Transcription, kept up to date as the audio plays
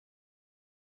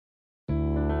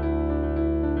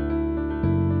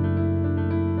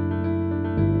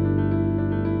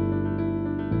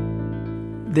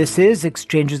This is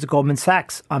Exchanges at Goldman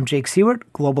Sachs. I'm Jake Seward,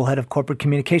 Global Head of Corporate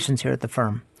Communications here at the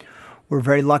firm. We're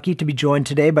very lucky to be joined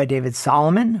today by David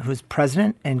Solomon, who is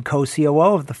President and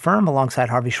co-COO of the firm alongside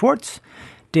Harvey Schwartz.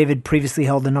 David previously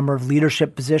held a number of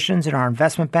leadership positions in our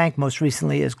investment bank, most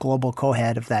recently as Global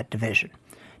Co-Head of that division.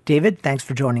 David, thanks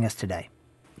for joining us today.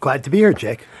 Glad to be here,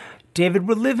 Jake. David,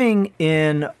 we're living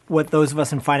in what those of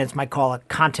us in finance might call a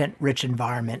content-rich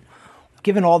environment.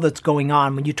 Given all that's going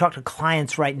on, when you talk to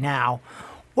clients right now,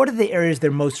 what are the areas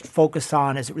they're most focused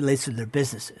on as it relates to their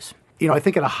businesses? I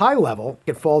think at a high level,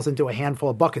 it falls into a handful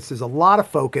of buckets. There's a lot of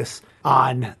focus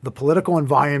on the political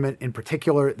environment, in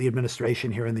particular, the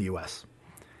administration here in the U.S.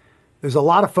 There's a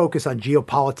lot of focus on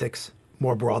geopolitics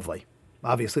more broadly.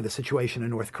 Obviously, the situation in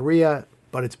North Korea,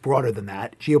 but it's broader than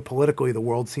that. Geopolitically, the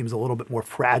world seems a little bit more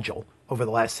fragile over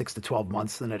the last 6 to 12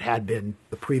 months than it had been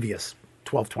the previous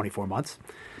 12, 24 months.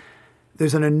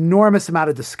 There's an enormous amount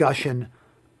of discussion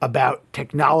about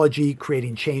technology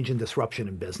creating change and disruption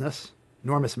in business.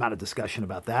 Enormous amount of discussion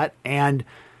about that. And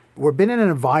we've been in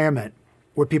an environment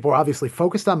where people are obviously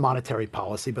focused on monetary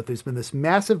policy, but there's been this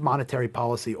massive monetary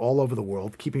policy all over the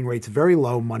world, keeping rates very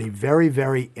low, money very,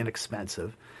 very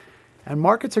inexpensive. And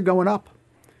markets are going up.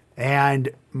 And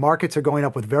markets are going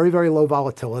up with very, very low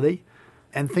volatility.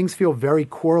 And things feel very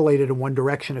correlated in one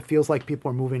direction. It feels like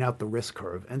people are moving out the risk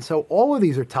curve. And so all of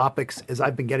these are topics, as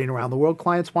I've been getting around the world,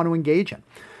 clients want to engage in.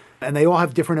 And they all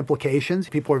have different implications.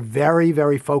 People are very,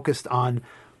 very focused on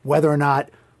whether or not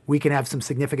we can have some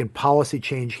significant policy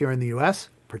change here in the U.S.,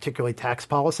 particularly tax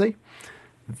policy.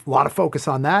 A lot of focus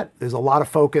on that. There's a lot of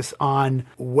focus on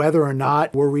whether or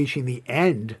not we're reaching the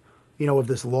end, of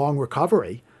this long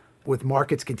recovery with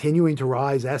markets continuing to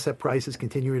rise, asset prices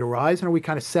continuing to rise, and are we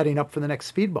kind of setting up for the next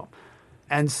speed bump?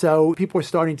 And so people are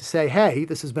starting to say, hey,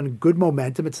 this has been a good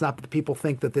momentum. It's not that people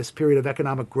think that this period of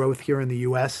economic growth here in the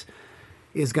U.S.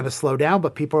 is going to slow down,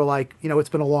 but people are like, it's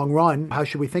been a long run. How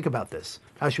should we think about this?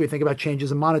 How should we think about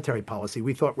changes in monetary policy?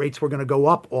 We thought rates were going to go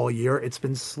up all year. It's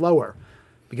been slower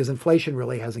because inflation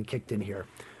really hasn't kicked in here.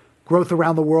 Growth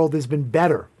around the world has been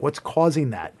better. What's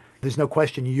causing that? There's no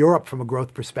question Europe, from a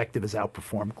growth perspective, has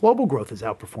outperformed. Global growth has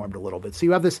outperformed a little bit. So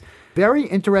you have this very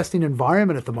interesting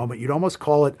environment at the moment. You'd almost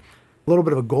call it a little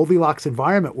bit of a Goldilocks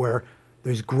environment where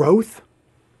there's growth.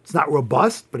 It's not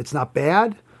robust, but it's not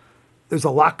bad. There's a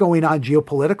lot going on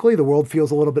geopolitically. The world feels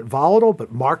a little bit volatile,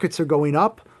 but markets are going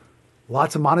up.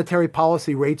 Lots of monetary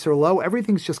policy, rates are low.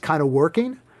 Everything's just kind of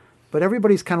working, but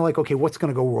everybody's kind of like, okay, what's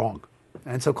going to go wrong?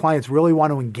 And so clients really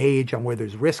want to engage on where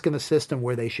there's risk in the system,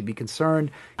 where they should be concerned,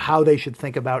 how they should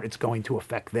think about it's going to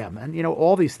affect them. And,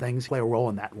 all these things play a role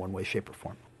in that in one way, shape, or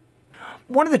form.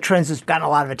 One of the trends that's gotten a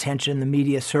lot of attention in the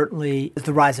media certainly is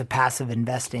the rise of passive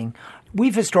investing.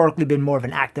 We've historically been more of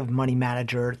an active money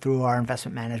manager through our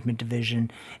investment management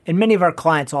division, and many of our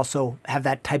clients also have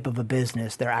that type of a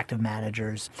business. They're active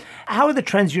managers. How are the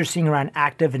trends you're seeing around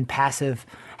active and passive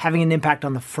having an impact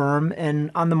on the firm and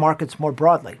on the markets more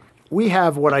broadly? We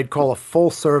have what I'd call a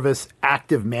full-service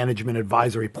active management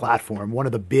advisory platform, one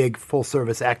of the big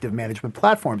full-service active management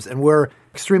platforms. And we're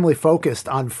extremely focused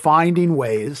on finding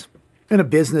ways in a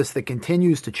business that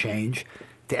continues to change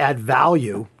to add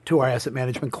value to our asset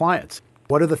management clients.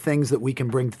 What are the things that we can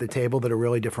bring to the table that are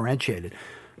really differentiated?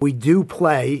 We do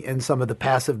play in some of the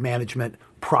passive management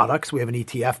products. We have an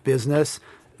ETF business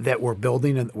that we're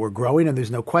building and we're growing, and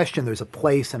there's no question there's a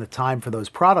place and a time for those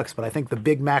products. But I think the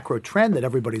big macro trend that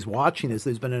everybody's watching is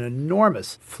there's been an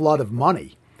enormous flood of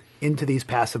money into these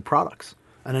passive products,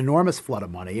 an enormous flood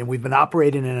of money. And we've been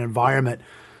operating in an environment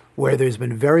where there's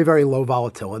been very, very low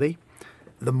volatility.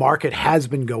 The market has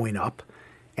been going up.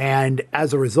 And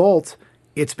as a result,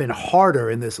 it's been harder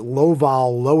in this low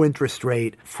vol, low interest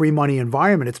rate, free money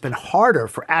environment. It's been harder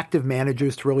for active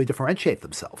managers to really differentiate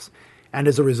themselves. And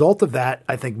as a result of that,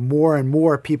 I think more and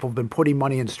more people have been putting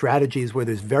money in strategies where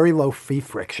there's very low fee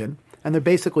friction, and they're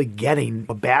basically getting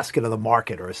a basket of the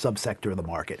market or a subsector of the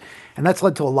market. And that's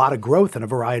led to a lot of growth in a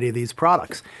variety of these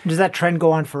products. Does that trend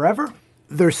go on forever?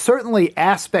 There's certainly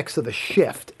aspects of the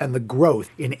shift and the growth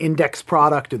in index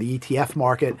product or the ETF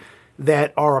market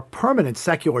that are a permanent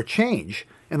secular change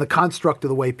in the construct of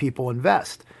the way people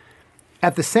invest.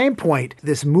 At the same point,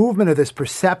 this movement or this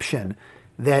perception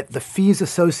that the fees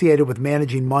associated with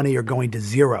managing money are going to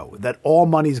zero, that all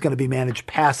money is going to be managed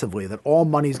passively, that all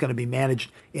money is going to be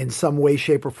managed in some way,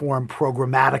 shape, or form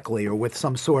programmatically or with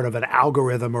some sort of an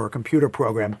algorithm or a computer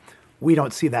program. We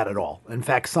don't see that at all. In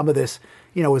fact, some of this,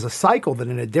 is a cycle that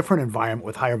in a different environment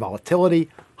with higher volatility,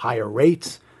 higher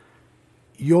rates,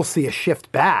 you'll see a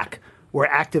shift back where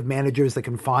active managers that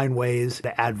can find ways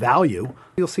to add value,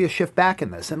 you'll see a shift back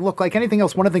in this. And look, like anything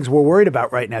else, one of the things we're worried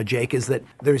about right now, Jake, is that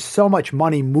there's so much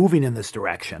money moving in this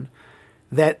direction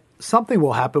that something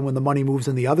will happen when the money moves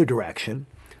in the other direction.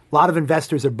 A lot of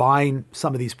investors are buying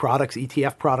some of these products,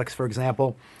 ETF products, for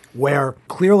example, where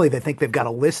clearly they think they've got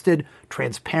a listed,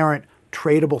 transparent,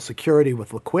 tradable security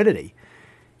with liquidity.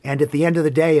 And at the end of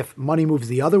the day, if money moves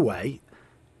the other way,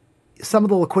 some of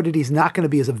the liquidity is not going to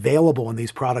be as available in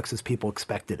these products as people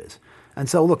expect it is. And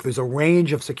so, look, there's a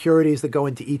range of securities that go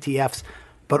into ETFs,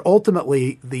 but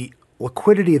ultimately the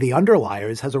liquidity of the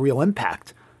underliers has a real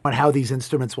impact on how these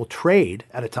instruments will trade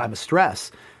at a time of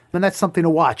stress. And that's something to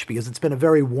watch because it's been a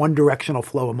very one-directional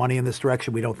flow of money in this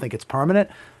direction. We don't think it's permanent,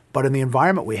 but in the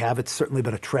environment we have, it's certainly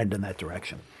been a trend in that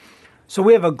direction. So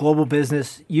we have a global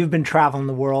business. You've been traveling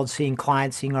the world, seeing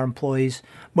clients, seeing our employees.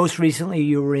 Most recently,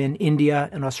 you were in India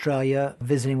and Australia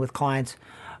visiting with clients.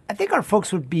 I think our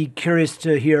folks would be curious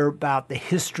to hear about the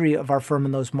history of our firm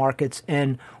in those markets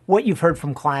and what you've heard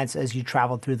from clients as you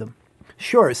traveled through them.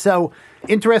 Sure. So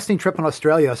interesting trip in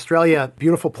Australia. Australia,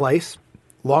 beautiful place,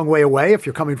 long way away if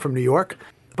you're coming from New York.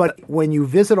 But when you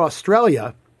visit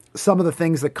Australia, some of the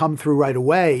things that come through right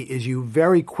away is you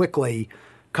very quickly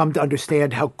come to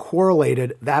understand how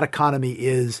correlated that economy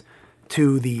is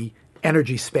to the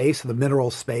energy space, the mineral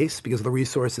space, because of the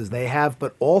resources they have,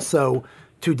 but also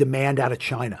to demand out of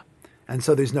China. And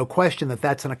so there's no question that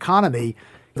that's an economy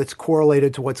that's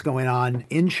correlated to what's going on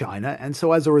in China. And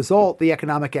so as a result, the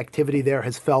economic activity there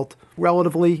has felt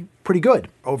relatively pretty good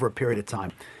over a period of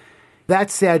time. That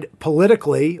said,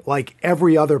 politically, like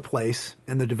every other place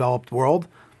in the developed world,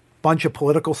 bunch of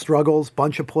political struggles,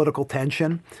 bunch of political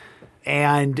tension.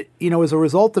 And, as a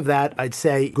result of that, I'd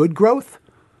say good growth,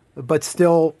 but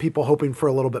still people hoping for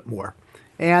a little bit more.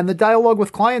 And the dialogue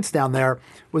with clients down there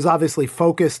was obviously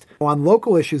focused on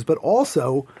local issues, but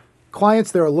also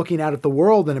clients that are looking out at the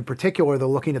world, and in particular, they're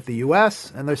looking at the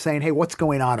U.S., and they're saying, hey, what's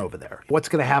going on over there? What's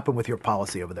going to happen with your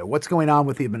policy over there? What's going on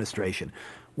with the administration?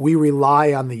 We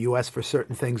rely on the U.S. for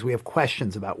certain things. We have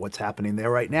questions about what's happening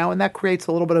there right now, and that creates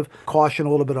a little bit of caution,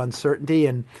 a little bit of uncertainty,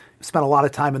 and spent a lot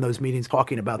of time in those meetings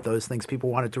talking about those things. People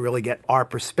wanted to really get our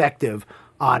perspective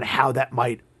on how that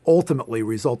might ultimately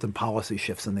result in policy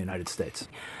shifts in the United States.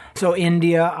 So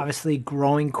India, obviously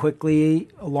growing quickly,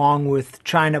 along with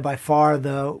China, by far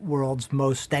the world's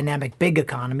most dynamic big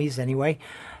economies anyway.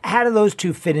 How do those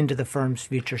two fit into the firm's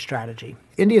future strategy?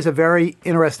 India is a very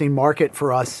interesting market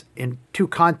for us in two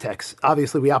contexts.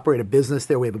 Obviously, we operate a business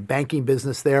there. We have a banking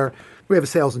business there. We have a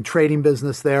sales and trading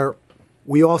business there.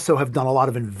 We also have done a lot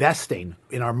of investing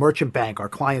in our merchant bank, our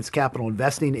clients' capital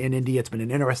investing in India. It's been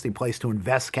an interesting place to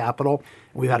invest capital.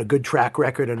 We've had a good track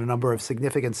record and a number of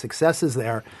significant successes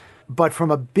there. But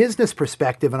from a business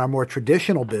perspective in our more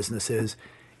traditional businesses,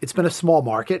 it's been a small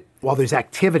market. While there's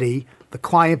activity, the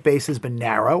client base has been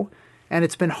narrow, and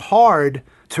it's been hard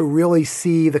to really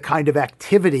see the kind of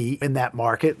activity in that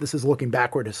market, this is looking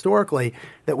backward historically,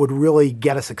 that would really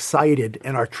get us excited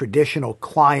in our traditional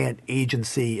client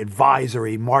agency,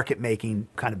 advisory, market-making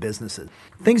kind of businesses.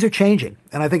 Things are changing,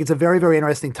 and I think it's a very, very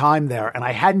interesting time there, and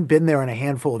I hadn't been there in a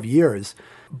handful of years.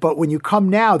 But when you come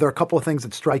now, there are a couple of things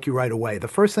that strike you right away. The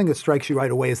first thing that strikes you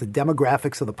right away is the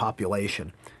demographics of the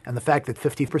population and the fact that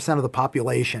 50% of the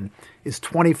population is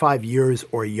 25 years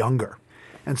or younger.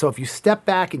 And so if you step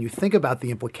back and you think about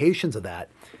the implications of that,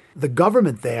 the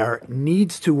government there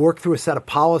needs to work through a set of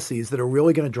policies that are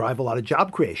really going to drive a lot of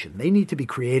job creation. They need to be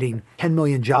creating 10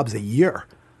 million jobs a year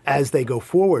as they go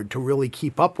forward to really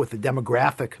keep up with the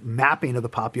demographic mapping of the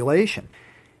population.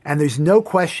 And there's no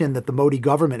question that the Modi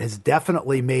government has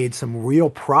definitely made some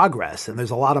real progress, and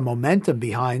there's a lot of momentum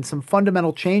behind some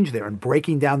fundamental change there and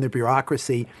breaking down the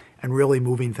bureaucracy and really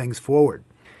moving things forward.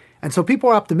 And so people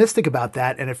are optimistic about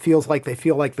that, and it feels like they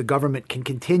feel like the government can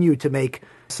continue to make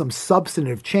some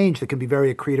substantive change that can be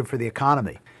very accretive for the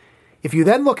economy. If you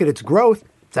then look at its growth,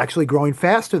 it's actually growing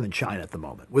faster than China at the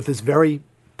moment with this very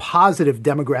positive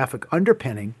demographic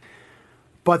underpinning.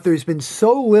 But there's been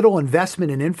so little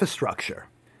investment in infrastructure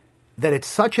that it's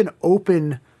such an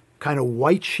open kind of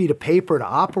white sheet of paper to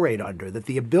operate under that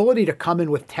the ability to come in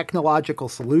with technological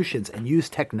solutions and use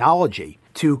technology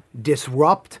to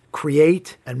disrupt,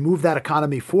 create, and move that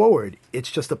economy forward,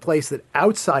 it's just a place that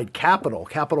outside capital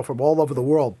from all over the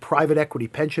world, private equity,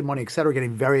 pension money, et cetera, are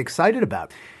getting very excited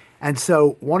about. And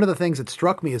so one of the things that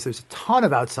struck me is there's a ton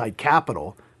of outside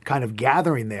capital kind of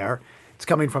gathering there. It's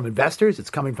coming from investors. It's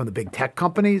coming from the big tech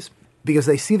companies because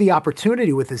they see the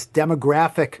opportunity with this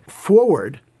demographic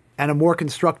forward and a more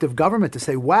constructive government to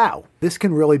say, wow, this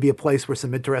can really be a place where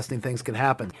some interesting things can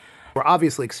happen. We're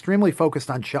obviously extremely focused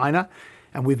on China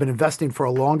And we've been investing for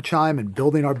a long time and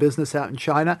building our business out in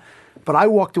China. But I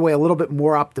walked away a little bit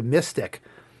more optimistic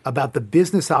about the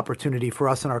business opportunity for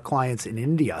us and our clients in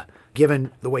India,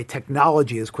 given the way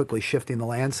technology is quickly shifting the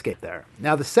landscape there.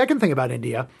 Now, the second thing about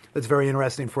India that's very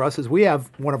interesting for us is we have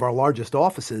one of our largest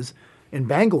offices in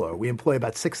Bangalore. We employ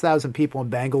about 6,000 people in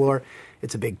Bangalore.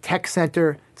 It's a big tech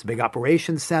center. It's a big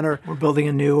operations center. We're building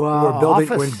a new office.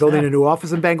 We're building a new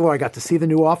office in Bangalore. I got to see the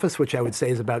new office, which I would say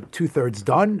is about 2/3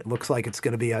 done. It looks like it's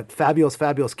going to be a fabulous,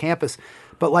 fabulous campus.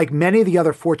 But like many of the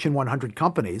other Fortune 100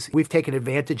 companies, we've taken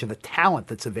advantage of the talent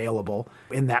that's available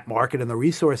in that market and the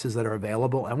resources that are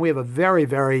available. And we have a very,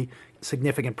 very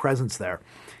significant presence there.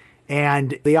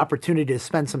 And the opportunity to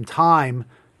spend some time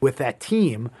with that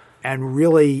team and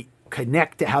really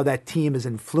connect to how that team is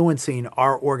influencing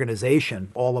our organization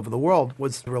all over the world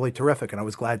was really terrific. And I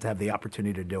was glad to have the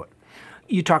opportunity to do it.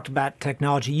 You talked about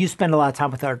technology. You spend a lot of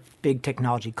time with our big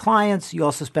technology clients. You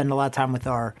also spend a lot of time with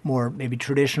our more maybe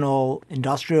traditional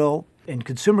industrial and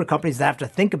consumer companies that have to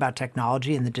think about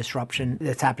technology and the disruption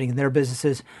that's happening in their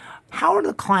businesses. How are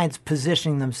the clients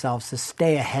positioning themselves to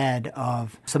stay ahead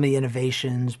of some of the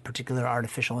innovations, particularly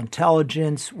artificial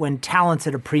intelligence, when talent's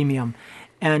at a premium?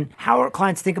 And how are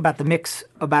clients think about the mix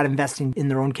about investing in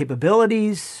their own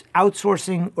capabilities,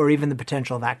 outsourcing, or even the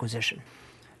potential of acquisition?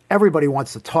 Everybody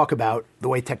wants to talk about the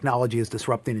way technology is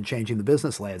disrupting and changing the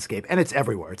business landscape, and it's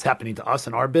everywhere. It's happening to us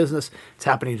in our business. It's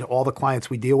happening to all the clients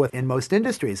we deal with in most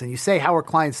industries. And you say, how are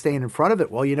clients staying in front of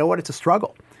it? Well, you know what? It's a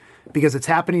struggle because it's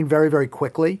happening very, very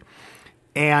quickly.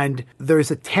 And there's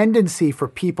a tendency for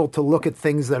people to look at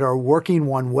things that are working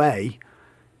one way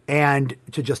and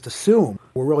to just assume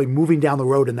we're really moving down the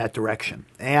road in that direction.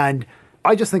 And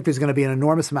I just think there's going to be an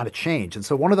enormous amount of change. And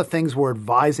so one of the things we're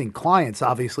advising clients,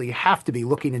 obviously, you have to be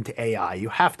looking into AI. You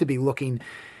have to be looking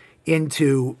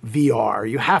into VR.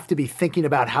 You have to be thinking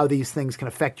about how these things can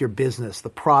affect your business, the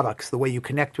products, the way you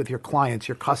connect with your clients,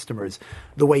 your customers,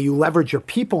 the way you leverage your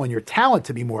people and your talent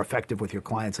to be more effective with your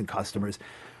clients and customers.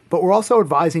 But we're also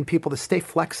advising people to stay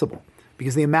flexible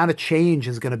because the amount of change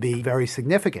is going to be very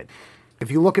significant. If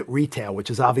you look at retail,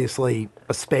 which is obviously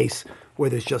a space where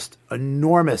there's just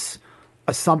enormous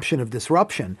assumption of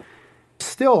disruption,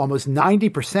 still almost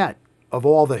 90% of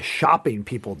all the shopping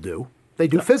people do, they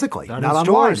do physically, not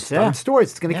online. It's done in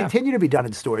stores. It's going to continue to be done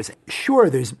in stores. Sure,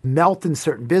 there's melt in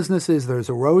certain businesses, there's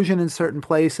erosion in certain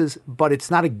places, but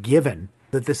it's not a given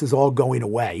that this is all going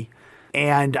away.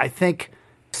 And I think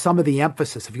some of the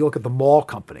emphasis, if you look at the mall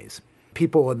companies,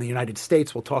 people in the United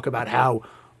States will talk about how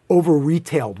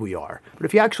over-retailed we are. But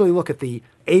if you actually look at the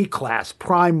A-class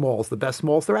prime malls, the best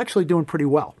malls, they're actually doing pretty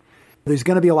well. There's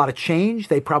going to be a lot of change.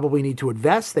 They probably need to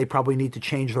invest. They probably need to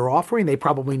change their offering. They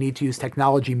probably need to use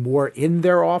technology more in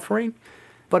their offering.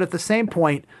 But at the same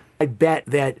point, I bet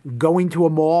that going to a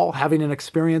mall, having an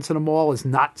experience in a mall is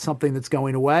not something that's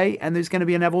going away. And there's going to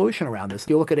be an evolution around this.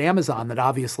 You look at Amazon, that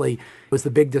obviously was the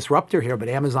big disruptor here, but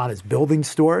Amazon is building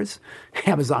stores.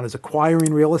 Amazon is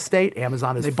acquiring real estate.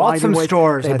 Amazon is bought some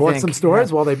stores. They bought some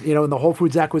stores. Well, in the Whole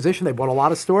Foods acquisition, they bought a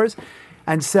lot of stores.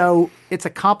 And so it's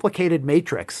a complicated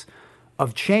matrix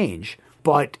of change,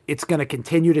 but it's going to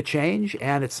continue to change.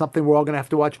 And it's something we're all going to have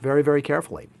to watch very, very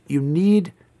carefully. You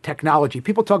need technology.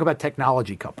 People talk about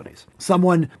technology companies.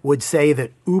 Someone would say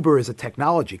that Uber is a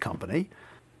technology company.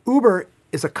 Uber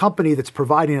is a company that's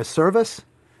providing a service,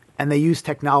 and they use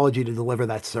technology to deliver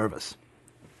that service.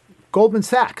 Goldman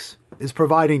Sachs is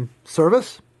providing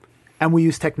service, and we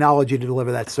use technology to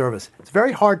deliver that service. It's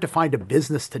very hard to find a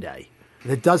business today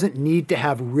that doesn't need to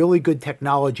have really good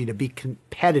technology to be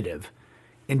competitive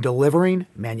in delivering,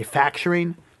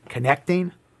 manufacturing,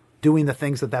 connecting, doing the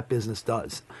things that business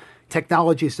does.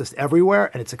 Technology is just everywhere,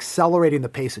 and it's accelerating the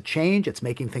pace of change. It's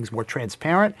making things more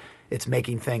transparent. It's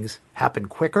making things happen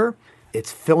quicker.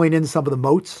 It's filling in some of the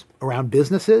moats around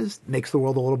businesses, makes the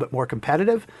world a little bit more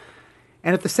competitive.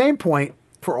 And at the same point,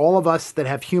 for all of us that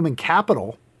have human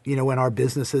capital, in our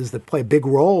businesses that play a big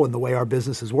role in the way our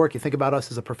businesses work, you think about us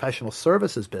as a professional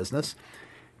services business,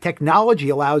 technology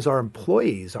allows our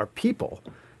employees, our people,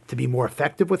 to be more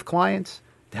effective with clients,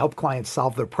 to help clients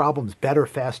solve their problems better,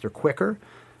 faster, quicker.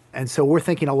 And so we're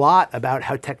thinking a lot about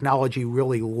how technology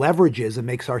really leverages and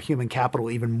makes our human capital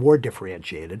even more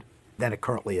differentiated than it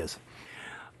currently is.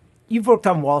 You've worked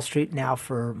on Wall Street now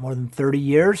for more than 30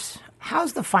 years.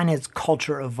 How's the finance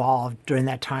culture evolved during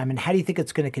that time, and how do you think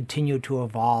it's going to continue to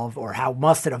evolve, or how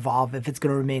must it evolve if it's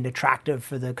going to remain attractive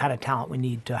for the kind of talent we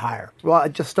need to hire? Well,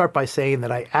 I'd just start by saying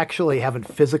that I actually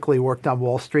haven't physically worked on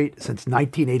Wall Street since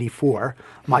 1984.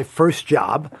 My first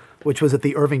job, which was at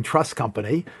the Irving Trust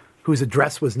Company, whose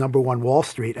address was number 1 Wall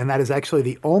Street. And that is actually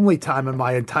the only time in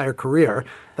my entire career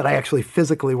that I actually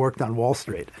physically worked on Wall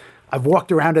Street. I've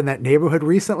walked around in that neighborhood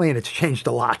recently, and it's changed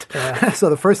a lot. Yeah. So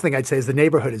the first thing I'd say is the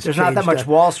neighborhood has There's changed. not that much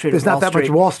Wall Street. There's not that much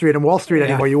Wall Street and Wall Street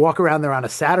anymore. Yeah. You walk around there on a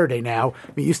Saturday now.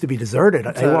 I mean, it used to be deserted.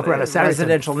 I walk around on a Saturday.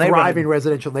 Residential It's a thriving neighborhood.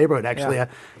 residential neighborhood. Actually, a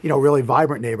really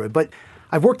vibrant neighborhood. But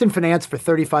I've worked in finance for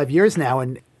 35 years now,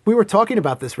 and we were talking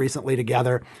about this recently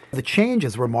together. The change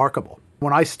is remarkable.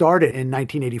 When I started in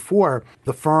 1984,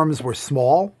 the firms were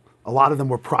small. A lot of them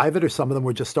were private, or some of them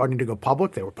were just starting to go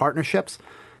public. They were partnerships.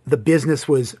 The business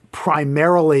was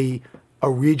primarily a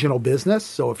regional business.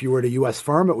 So if you were at a U.S.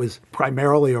 firm, it was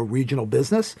primarily a regional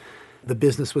business. The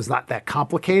business was not that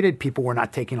complicated. People were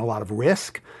not taking a lot of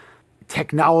risk.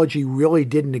 Technology really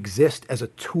didn't exist as a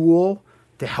tool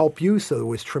to help you. So there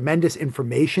was tremendous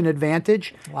information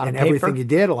advantage in everything you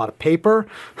did, a lot of paper,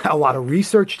 a lot of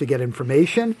research to get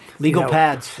information. Legal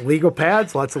pads. Legal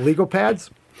pads, lots of legal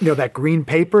pads. That green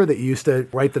paper that you used to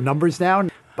write the numbers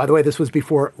down. By the way, this was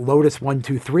before Lotus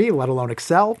 123, let alone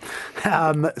Excel.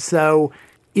 So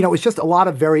it was just a lot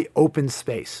of very open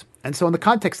space. And so in the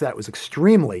context of that, it was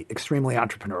extremely, extremely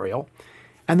entrepreneurial.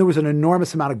 And there was an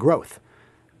enormous amount of growth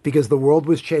because the world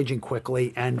was changing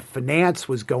quickly and finance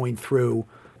was going through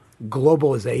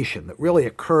globalization that really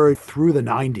occurred through the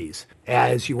 90s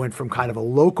as you went from kind of a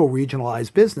local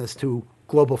regionalized business to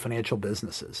global financial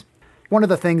businesses. One of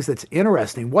the things that's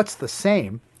interesting, what's the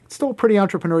same? It's still a pretty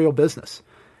entrepreneurial business.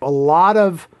 A lot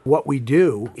of what we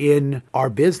do in our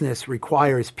business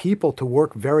requires people to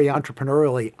work very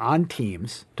entrepreneurially on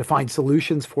teams to find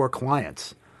solutions for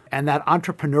clients. And that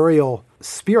entrepreneurial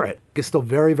spirit is still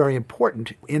very, very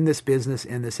important in this business,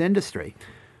 in this industry.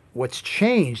 What's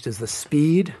changed is the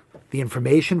speed, the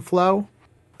information flow,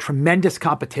 tremendous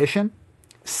competition.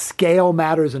 Scale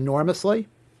matters enormously.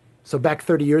 So back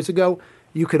 30 years ago,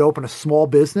 you could open a small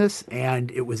business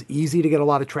and it was easy to get a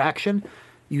lot of traction.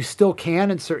 You still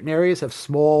can in certain areas have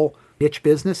small niche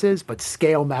businesses, but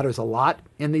scale matters a lot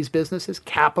in these businesses.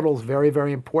 Capital is very,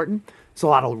 very important. It's a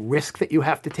lot of risk that you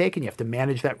have to take and you have to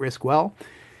manage that risk well.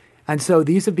 And so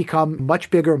these have become much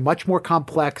bigger, much more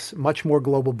complex, much more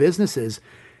global businesses.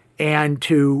 And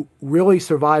to really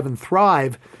survive and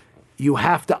thrive, you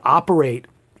have to operate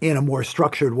in a more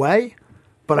structured way.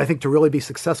 But I think to really be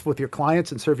successful with your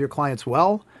clients and serve your clients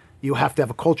well, you have to have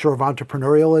a culture of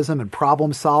entrepreneurialism and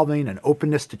problem solving and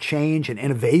openness to change and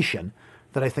innovation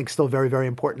that I think is still very, very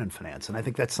important in finance. And I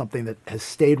think that's something that has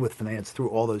stayed with finance through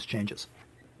all those changes.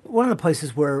 One of the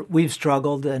places where we've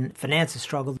struggled and finance has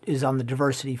struggled is on the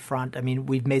diversity front. I mean,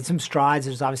 we've made some strides.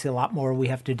 There's obviously a lot more we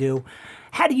have to do.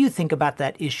 How do you think about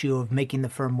that issue of making the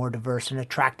firm more diverse and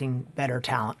attracting better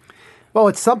talent? Well,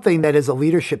 it's something that as a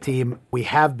leadership team, we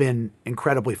have been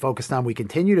incredibly focused on. We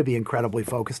continue to be incredibly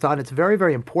focused on. It's a very,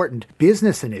 very important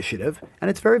business initiative, and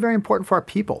it's very, very important for our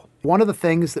people. One of the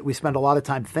things that we spend a lot of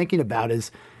time thinking about is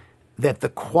that the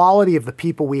quality of the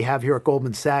people we have here at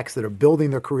Goldman Sachs that are building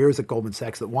their careers at Goldman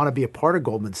Sachs, that want to be a part of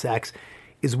Goldman Sachs,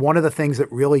 is one of the things that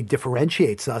really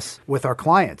differentiates us with our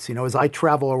clients. As I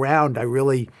travel around,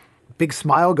 big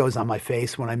smile goes on my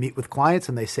face when I meet with clients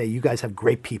and they say, you guys have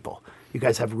great people. You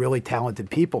guys have really talented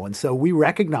people. And so we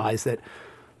recognize that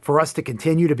for us to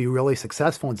continue to be really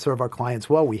successful and serve our clients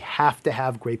well, we have to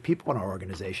have great people in our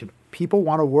organization. People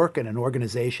want to work in an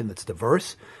organization that's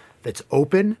diverse, that's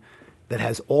open, that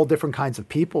has all different kinds of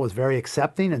people, is very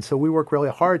accepting. And so we work really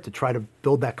hard to try to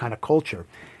build that kind of culture.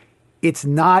 It's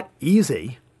not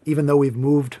easy, even though we've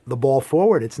moved the ball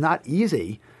forward, it's not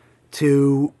easy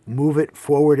to move it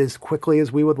forward as quickly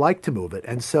as we would like to move it.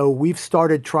 And so we've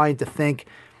started trying to think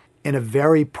in a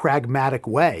very pragmatic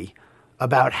way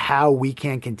about how we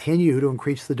can continue to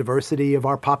increase the diversity of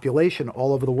our population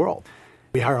all over the world.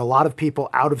 We hire a lot of people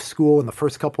out of school in the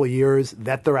first couple of years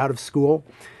that they're out of school.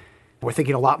 We're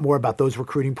thinking a lot more about those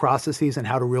recruiting processes and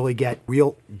how to really get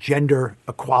real gender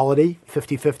equality,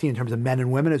 50-50 in terms of men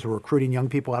and women as we're recruiting young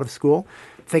people out of school.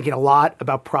 Thinking a lot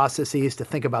about processes to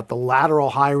think about the lateral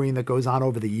hiring that goes on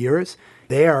over the years.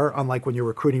 There, unlike when you're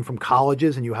recruiting from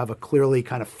colleges and you have a clearly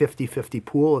kind of 50-50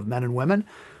 pool of men and women,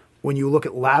 when you look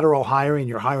at lateral hiring,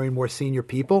 you're hiring more senior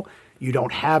people, you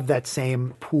don't have that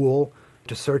same pool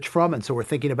to search from. And so we're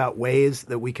thinking about ways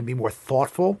that we can be more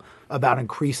thoughtful about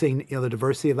increasing the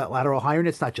diversity of that lateral hiring.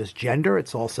 It's not just gender,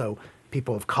 it's also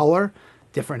people of color,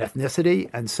 different ethnicity.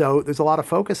 And so there's a lot of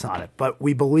focus on it. But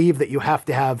we believe that you have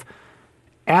to have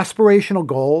aspirational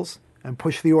goals and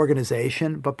push the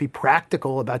organization, but be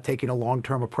practical about taking a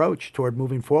long-term approach toward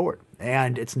moving forward.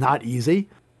 And it's not easy,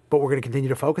 but we're going to continue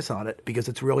to focus on it because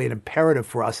it's really an imperative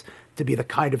for us to be the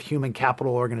kind of human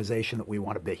capital organization that we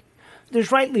want to be.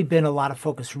 There's rightly been a lot of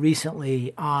focus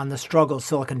recently on the struggle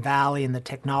Silicon Valley and the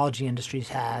technology industries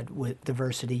had with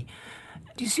diversity.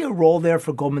 Do you see a role there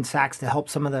for Goldman Sachs to help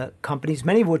some of the companies,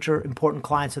 many of which are important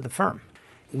clients of the firm?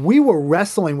 We were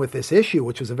wrestling with this issue,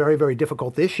 which was a very, very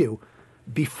difficult issue,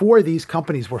 before these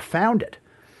companies were founded.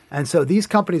 And so these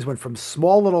companies went from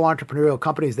small little entrepreneurial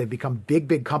companies, they've become big,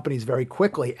 big companies very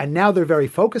quickly. And now they're very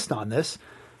focused on this.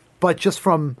 But just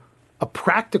from a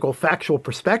practical, factual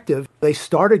perspective, they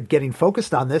started getting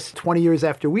focused on this 20 years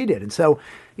after we did. And so,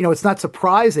 it's not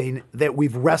surprising that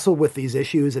we've wrestled with these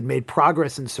issues and made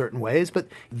progress in certain ways, but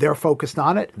they're focused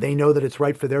on it. They know that it's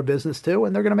right for their business too,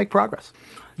 and they're going to make progress.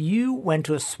 You went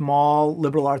to a small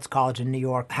liberal arts college in New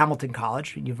York, Hamilton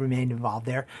College. You've remained involved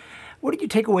there. What did you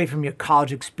take away from your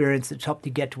college experience that's helped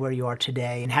you get to where you are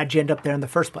today? And how did you end up there in the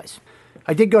first place?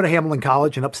 I did go to Hamilton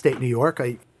College in upstate New York.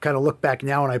 I kind of look back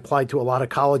now and I applied to a lot of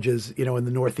colleges, in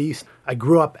the Northeast. I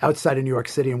grew up outside of New York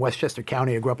City in Westchester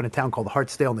County. I grew up in a town called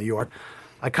Hartsdale, New York.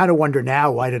 I kind of wonder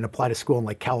now why I didn't apply to school in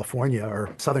like California or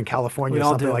Southern California or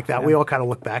something like that. Yeah. We all kind of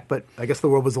look back, but I guess the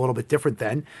world was a little bit different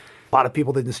then. A lot of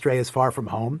people didn't stray as far from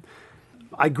home.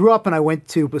 I grew up and I went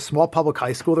to a small public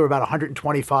high school. There were about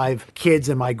 125 kids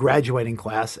in my graduating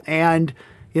class. And,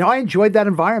 I enjoyed that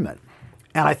environment.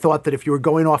 And I thought that if you were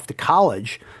going off to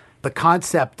college, the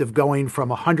concept of going from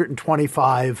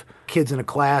 125 kids in a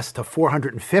class to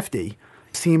 450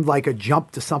 seemed like a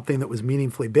jump to something that was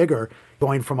meaningfully bigger,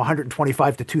 going from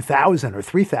 125 to 2,000 or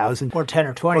 3,000. Or 10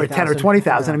 or 20,000. Or 10 or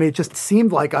 20,000. Yeah. I mean, it just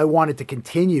seemed like I wanted to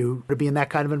continue to be in that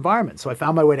kind of environment. So I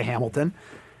found my way to Hamilton.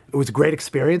 It was a great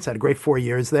experience. I had a great 4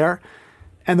 years there.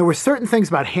 And there were certain things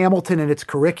about Hamilton and its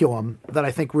curriculum that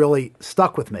I think really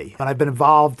stuck with me. And I've been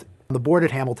involved on the board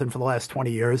at Hamilton for the last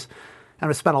 20 years. And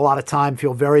I've spent a lot of time,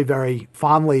 feel very, very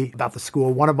fondly about the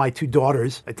school. One of my two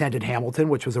daughters attended Hamilton,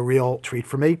 which was a real treat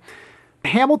for me.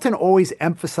 Hamilton always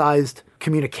emphasized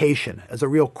communication as a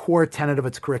real core tenet of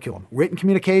its curriculum, written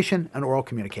communication and oral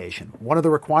communication. One of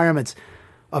the requirements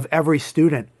of every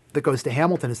student that goes to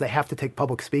Hamilton is they have to take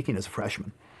public speaking as a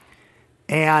freshman.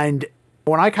 And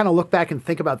when I kind of look back and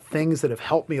think about things that have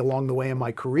helped me along the way in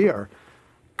my career,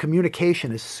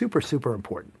 communication is super, super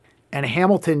important. And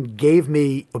Hamilton gave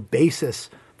me a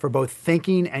basis for both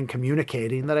thinking and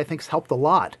communicating that I think has helped a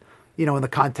lot, in the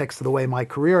context of the way my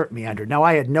career meandered. Now,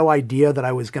 I had no idea that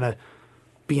I was going to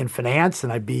be in finance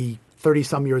and I'd be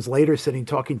 30-some years later sitting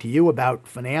talking to you about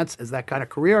finance as that kind of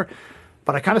career.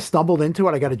 But I kind of stumbled into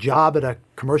it. I got a job at a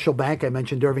commercial bank. I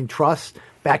mentioned Irving Trust.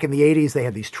 Back in the 80s, they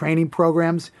had these training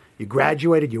programs. You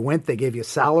graduated, you went, they gave you a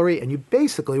salary, and you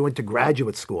basically went to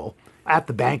graduate school at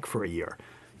the bank for a year.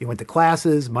 You went to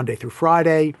classes Monday through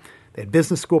Friday. They had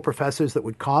business school professors that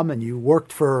would come, and you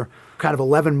worked for kind of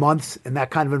 11 months in that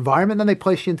kind of environment. Then they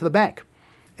placed you into the bank.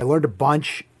 I learned a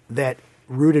bunch that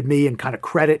rooted me in kind of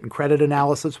credit and credit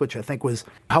analysis, which I think was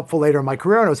helpful later in my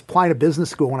career. And I was applying to business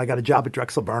school when I got a job at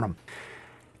Drexel Burnham.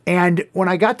 And when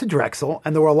I got to Drexel,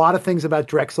 and there were a lot of things about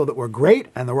Drexel that were great,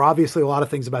 and there were obviously a lot of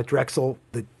things about Drexel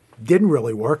that didn't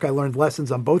really work. I learned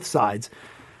lessons on both sides.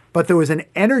 But there was an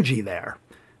energy there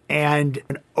and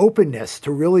an openness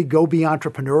to really go be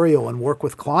entrepreneurial and work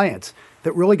with clients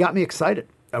that really got me excited.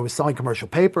 I was selling commercial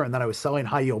paper, and then I was selling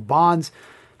high yield bonds.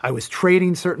 I was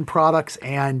trading certain products,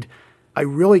 and I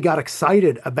really got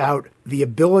excited about the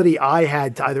ability I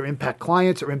had to either impact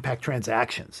clients or impact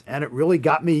transactions. And it really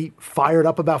got me fired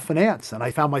up about finance. And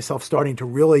I found myself starting to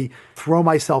really throw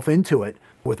myself into it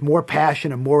with more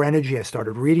passion and more energy. I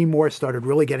started reading more, started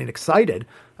really getting excited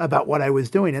about what I was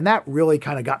doing. And that really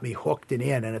kind of got me hooked and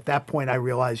in. And at that point, I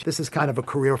realized this is kind of a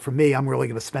career for me. I'm really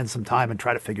going to spend some time and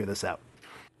try to figure this out.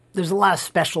 There's a lot of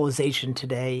specialization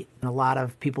today, and a lot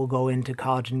of people go into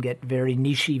college and get very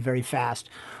niche-y very fast.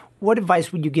 What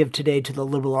advice would you give today to the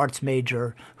liberal arts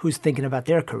major who's thinking about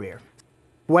their career?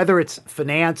 Whether it's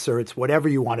finance or it's whatever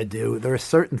you want to do, there are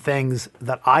certain things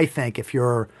that I think if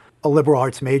you're a liberal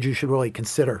arts major, you should really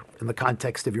consider in the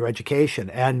context of your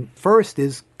education. And first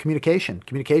is communication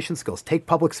skills. Take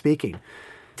public speaking.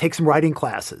 Take some writing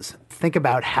classes. Think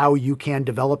about how you can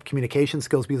develop communication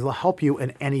skills because it'll help you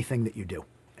in anything that you do.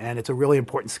 And it's a really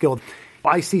important skill.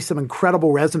 I see some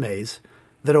incredible resumes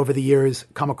that over the years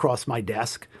come across my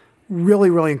desk. Really,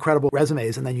 really incredible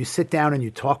resumes. And then you sit down and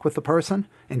you talk with the person.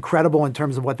 Incredible in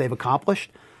terms of what they've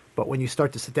accomplished. But when you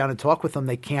start to sit down and talk with them,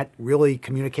 they can't really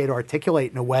communicate or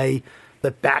articulate in a way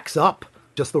that backs up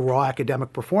just the raw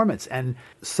academic performance. And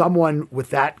someone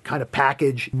with that kind of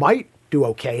package might do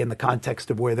okay in the context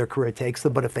of where their career takes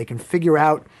them. But if they can figure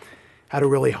out how to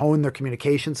really hone their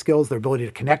communication skills, their ability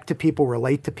to connect to people,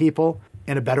 relate to people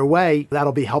in a better way,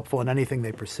 that'll be helpful in anything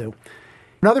they pursue.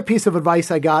 Another piece of advice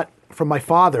I got from my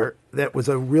father that was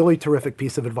a really terrific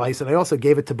piece of advice, and I also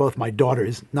gave it to both my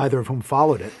daughters, neither of whom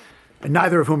followed it, and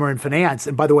neither of whom are in finance.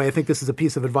 And by the way, I think this is a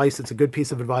piece of advice. It's a good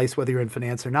piece of advice, whether you're in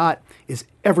finance or not, is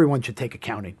everyone should take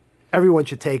accounting. Everyone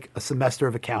should take a semester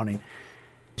of accounting.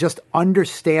 Just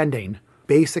understanding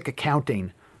basic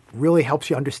accounting really helps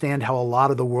you understand how a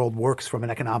lot of the world works from an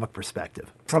economic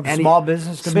perspective. From small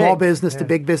business to small big. business to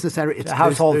big business. It's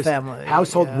household family.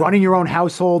 Running your own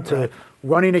household to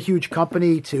running a huge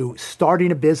company to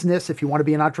starting a business if you want to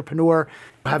be an entrepreneur.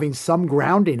 Having some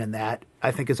grounding in that,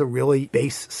 I think, is a really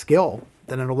base skill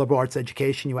that in a liberal arts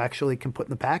education you actually can put in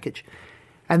the package.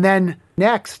 And then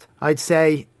next, I'd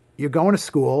say you're going to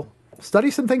school,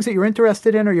 study some things that you're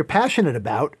interested in or you're passionate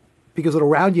about, because it'll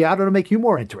round you out, it'll make you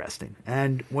more interesting.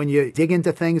 And when you dig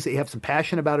into things that you have some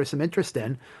passion about or some interest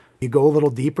in, you go a little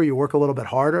deeper, you work a little bit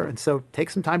harder, and so take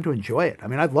some time to enjoy it. I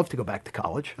mean, I'd love to go back to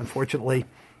college. Unfortunately,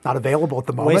 not available at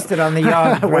the moment. Wasted on the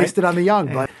young. Right? Wasted on the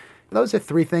young. But those are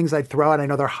three things I'd throw out. I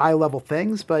know they're high-level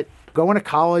things, but going to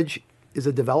college is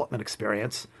a development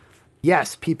experience.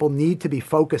 Yes, people need to be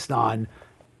focused on,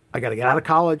 I got to get out of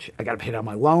college, I got to pay down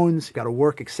my loans, got to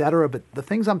work, et cetera. But the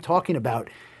things I'm talking about,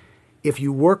 if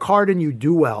you work hard and you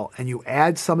do well and you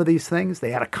add some of these things,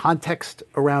 they add a context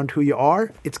around who you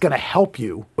are, it's going to help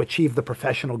you achieve the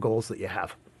professional goals that you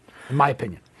have, in my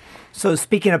opinion. So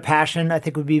speaking of passion, I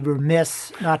think we'd be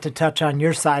remiss not to touch on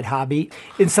your side hobby.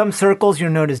 In some circles, you're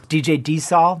known as DJ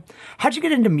D-Sol. How'd you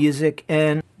get into music?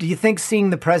 And do you think seeing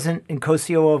the president and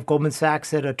co-CEO of Goldman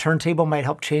Sachs at a turntable might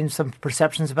help change some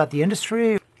perceptions about the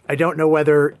industry? I don't know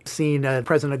whether seeing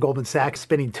president of Goldman Sachs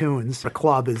spinning tunes at a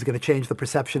club is going to change the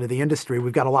perception of the industry.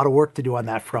 We've got a lot of work to do on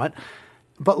that front.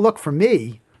 But look, for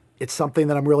me, it's something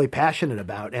that I'm really passionate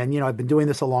about. And, I've been doing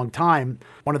this a long time.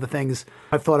 One of the things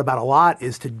I've thought about a lot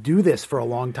is to do this for a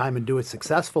long time and do it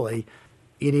successfully,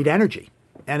 you need energy.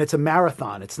 And it's a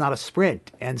marathon. It's not a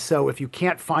sprint. And so if you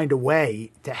can't find a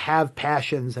way to have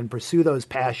passions and pursue those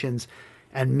passions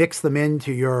and mix them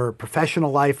into your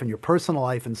professional life and your personal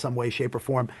life in some way, shape, or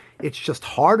form, it's just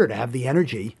harder to have the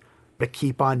energy to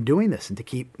keep on doing this and to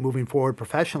keep moving forward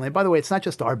professionally. And by the way, it's not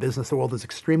just our business. The world is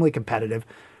extremely competitive.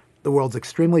 The world's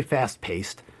extremely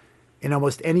fast-paced. In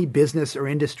almost any business or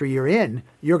industry you're in,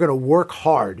 you're going to work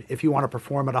hard if you want to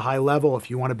perform at a high level,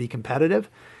 if you want to be competitive.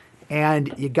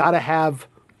 And you got to have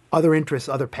other interests,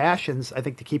 other passions, I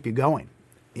think, to keep you going.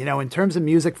 In terms of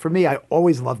music, for me, I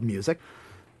always loved music.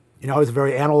 I was a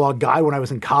very analog guy. When I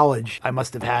was in college, I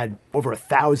must have had over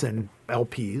 1,000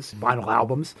 LPs, vinyl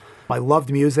albums. I loved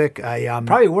music.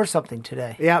 Probably worth something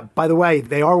today. Yeah, by the way,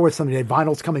 they are worth something today.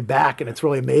 Vinyl's coming back, and it's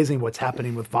really amazing what's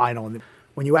happening with vinyl. And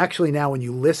when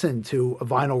you listen to a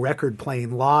vinyl record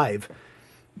playing live,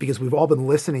 because we've all been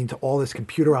listening to all this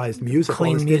computerized music, clean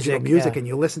all this music, digital music, and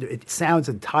you listen to it, it sounds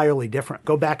entirely different.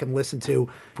 Go back and listen to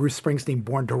Bruce Springsteen,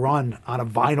 Born to Run on a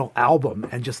vinyl album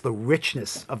and just the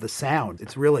richness of the sound.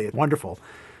 It's really wonderful.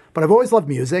 But I've always loved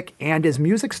music, and as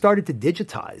music started to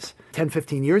digitize 10,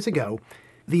 15 years ago,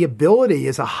 the ability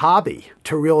as a hobby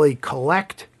to really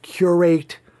collect,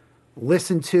 curate,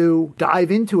 listen to, dive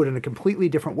into it in a completely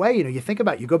different way. You think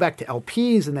about it, you go back to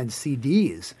LPs and then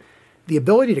CDs. The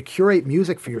ability to curate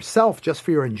music for yourself, just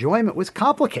for your enjoyment, was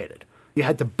complicated. You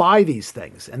had to buy these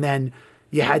things, and then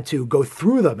you had to go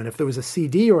through them. And if there was a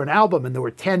CD or an album and there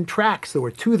were 10 tracks, there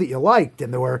were 2 that you liked,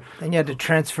 and there were... Then you had to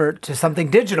transfer it to something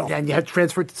digital. And you had to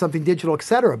transfer it to something digital, et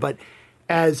cetera. But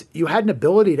as you had an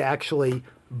ability to actually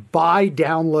buy,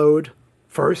 download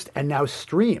first, and now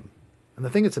stream. And the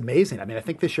thing that's amazing, I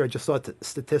think this year I just saw a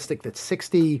statistic that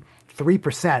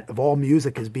 63% of all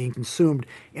music is being consumed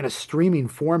in a streaming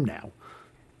form now.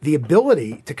 The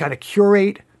ability to kind of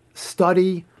curate,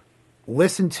 study,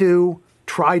 listen to,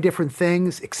 try different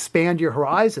things, expand your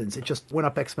horizons, it just went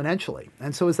up exponentially.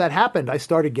 And so as that happened, I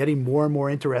started getting more and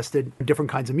more interested in different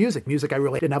kinds of music I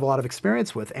really didn't have a lot of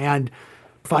experience with. And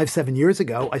 5-7 years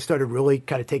ago, I started really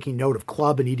kind of taking note of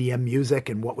club and EDM music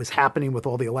and what was happening with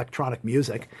all the electronic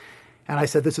music. And I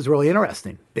said, this is really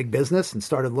interesting, big business, and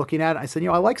started looking at it. I said,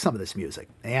 I like some of this music,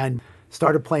 and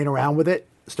started playing around with it,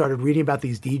 started reading about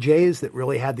these DJs that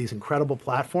really had these incredible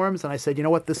platforms. And I said,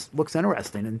 this looks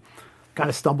interesting, and kind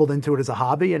of stumbled into it as a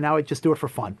hobby. And now I just do it for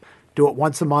fun, do it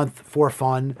once a month for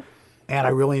fun. And I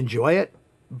really enjoy it.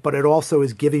 But it also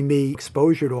is giving me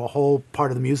exposure to a whole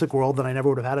part of the music world that I never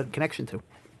would have had a connection to.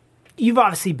 You've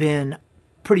obviously been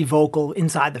pretty vocal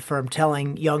inside the firm,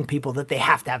 telling young people that they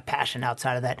have to have passion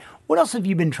outside of that. What else have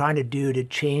you been trying to do to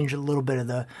change a little bit of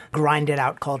the grinded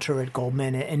out culture at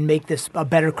Goldman and make this a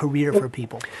better career for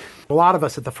people? A lot of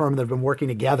us at the firm that have been working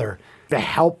together to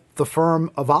help the firm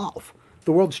evolve.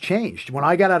 The world's changed. When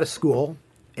I got out of school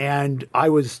and I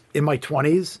was in my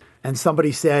 20s and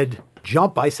somebody said,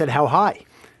 jump, I said, how high?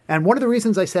 And one of the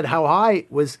reasons I said how high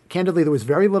was, candidly, there was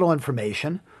very little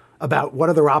information. about what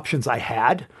other options I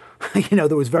had.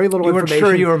 There was very little information. You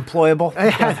weren't sure you were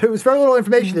employable? There was very little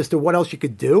information as to what else you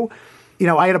could do.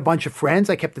 I had a bunch of friends.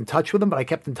 I kept in touch with them, but I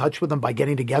kept in touch with them by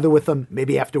getting together with them,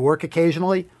 maybe after work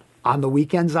occasionally, on the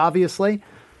weekends, obviously.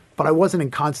 But I wasn't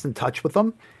in constant touch with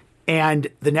them. And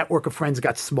the network of friends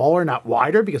got smaller, not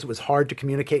wider, because it was hard to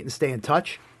communicate and stay in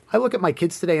touch. I look at my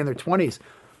kids today in their 20s,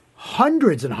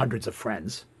 hundreds and hundreds of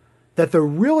friends that they're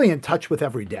really in touch with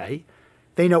every day.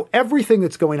 They know everything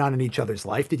that's going on in each other's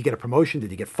life. Did you get a promotion?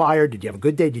 Did you get fired? Did you have a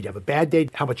good day? Did you have a bad day?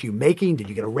 How much are you making? Did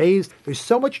you get a raise? There's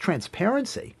so much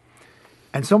transparency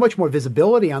and so much more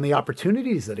visibility on the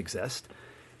opportunities that exist.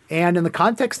 And in the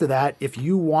context of that, if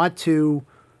you want to,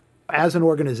 as an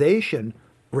organization,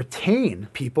 retain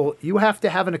people, you have to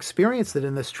have an experience that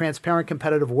in this transparent,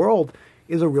 competitive world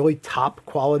is a really top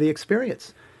quality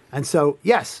experience. And so,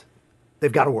 yes,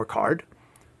 they've got to work hard,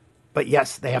 but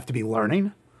yes, they have to be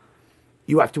learning.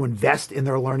 You have to invest in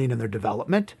their learning and their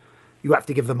development. You have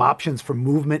to give them options for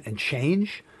movement and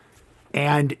change.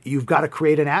 And you've got to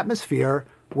create an atmosphere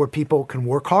where people can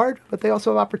work hard, but they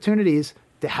also have opportunities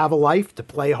to have a life, to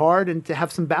play hard, and to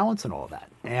have some balance in all of that.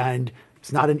 And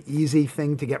it's not an easy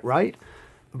thing to get right,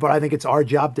 but I think it's our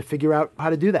job to figure out how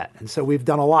to do that. And so we've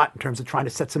done a lot in terms of trying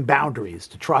to set some boundaries,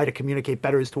 to try to communicate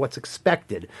better as to what's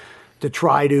expected, to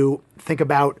try to think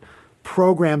about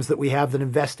programs that we have that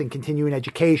invest in continuing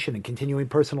education and continuing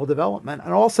personal development.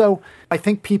 And also, I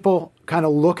think people kind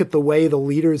of look at the way the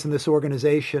leaders in this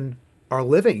organization are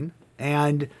living,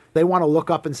 and they want to look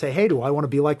up and say, hey, do I want to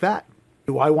be like that?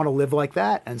 Do I want to live like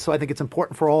that? And so I think it's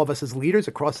important for all of us as leaders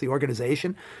across the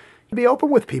organization to be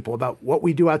open with people about what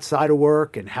we do outside of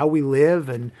work and how we live,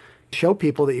 and show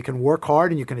people that you can work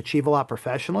hard and you can achieve a lot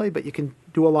professionally, but you can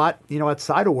do a lot,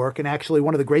 outside of work. And actually,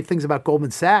 one of the great things about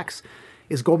Goldman Sachs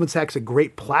is Goldman Sachs a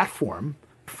great platform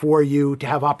for you to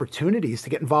have opportunities to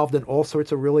get involved in all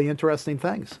sorts of really interesting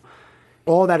things.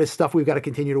 All that is stuff we've got to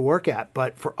continue to work at.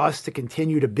 But for us to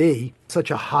continue to be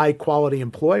such a high quality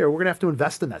employer, we're going to have to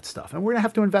invest in that stuff. And we're going to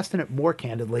have to invest in it more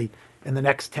candidly in the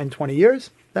next 10, 20 years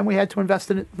than we had to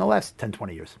invest in it in the last 10,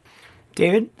 20 years.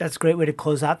 David, that's a great way to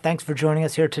close out. Thanks for joining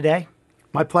us here today.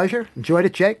 My pleasure. Enjoyed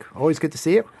it, Jake. Always good to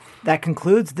see you. That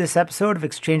concludes this episode of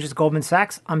Exchanges Goldman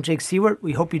Sachs. I'm Jake Siewert.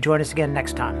 We hope you join us again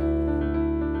next time.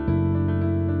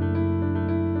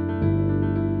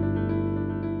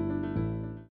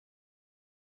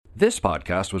 This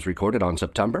podcast was recorded on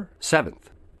September 7th,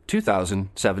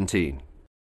 2017.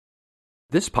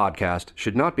 This podcast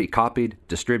should not be copied,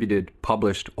 distributed,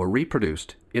 published, or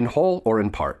reproduced in whole or in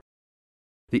part.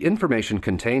 The information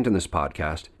contained in this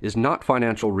podcast is not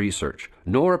financial research,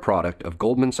 nor a product of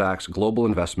Goldman Sachs Global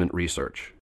Investment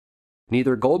Research.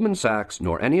 Neither Goldman Sachs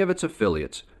nor any of its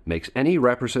affiliates makes any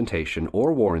representation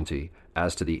or warranty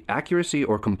as to the accuracy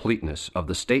or completeness of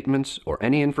the statements or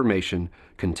any information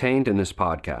contained in this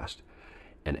podcast,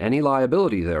 and any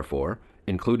liability, therefore,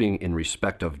 including in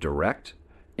respect of direct,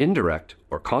 indirect,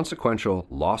 or consequential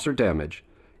loss or damage,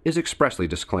 is expressly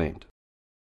disclaimed.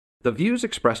 The views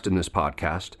expressed in this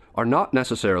podcast are not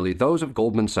necessarily those of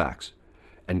Goldman Sachs,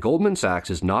 and Goldman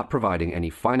Sachs is not providing any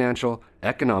financial,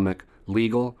 economic,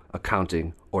 legal,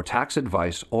 accounting, or tax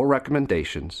advice or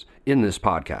recommendations in this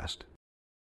podcast.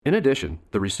 In addition,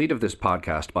 the receipt of this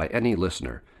podcast by any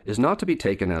listener is not to be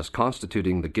taken as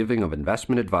constituting the giving of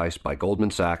investment advice by Goldman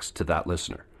Sachs to that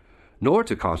listener, nor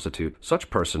to constitute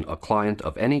such person a client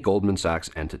of any Goldman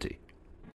Sachs entity.